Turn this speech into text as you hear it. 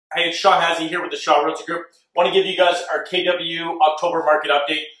Hey, it's Shaw Hazy here with the Shaw Realty Group. Want to give you guys our KW October market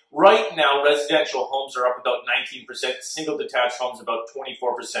update. Right now, residential homes are up about 19%, single detached homes about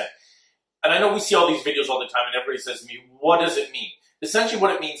 24%. And I know we see all these videos all the time and everybody says to me, what does it mean? Essentially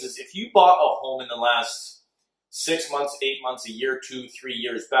what it means is if you bought a home in the last 6 months, 8 months, a year, 2, 3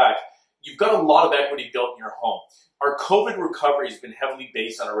 years back, you've got a lot of equity built in your home. Our COVID recovery has been heavily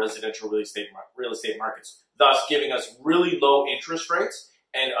based on our residential real estate markets, thus giving us really low interest rates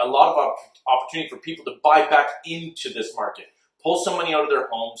and a lot of opportunity for people to buy back into this market, pull some money out of their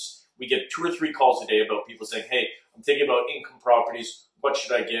homes. We get 2 or 3 calls a day about people saying, hey, I'm thinking about income properties. What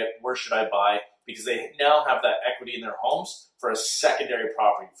should I get? Where should I buy? Because they now have that equity in their homes for a secondary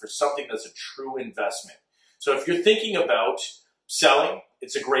property, for something that's a true investment. So if you're thinking about selling,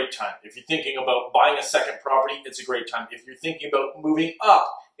 it's a great time. If you're thinking about buying a second property, it's a great time. If you're thinking about moving up,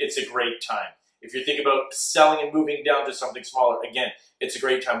 it's a great time. If you're thinking about selling and moving down to something smaller, again, it's a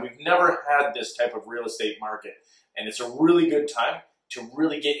great time. We've never had this type of real estate market, and it's a really good time to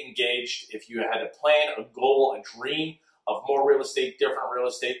really get engaged. If you had a plan, a goal, a dream of more real estate, different real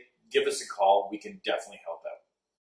estate, give us a call. We can definitely help.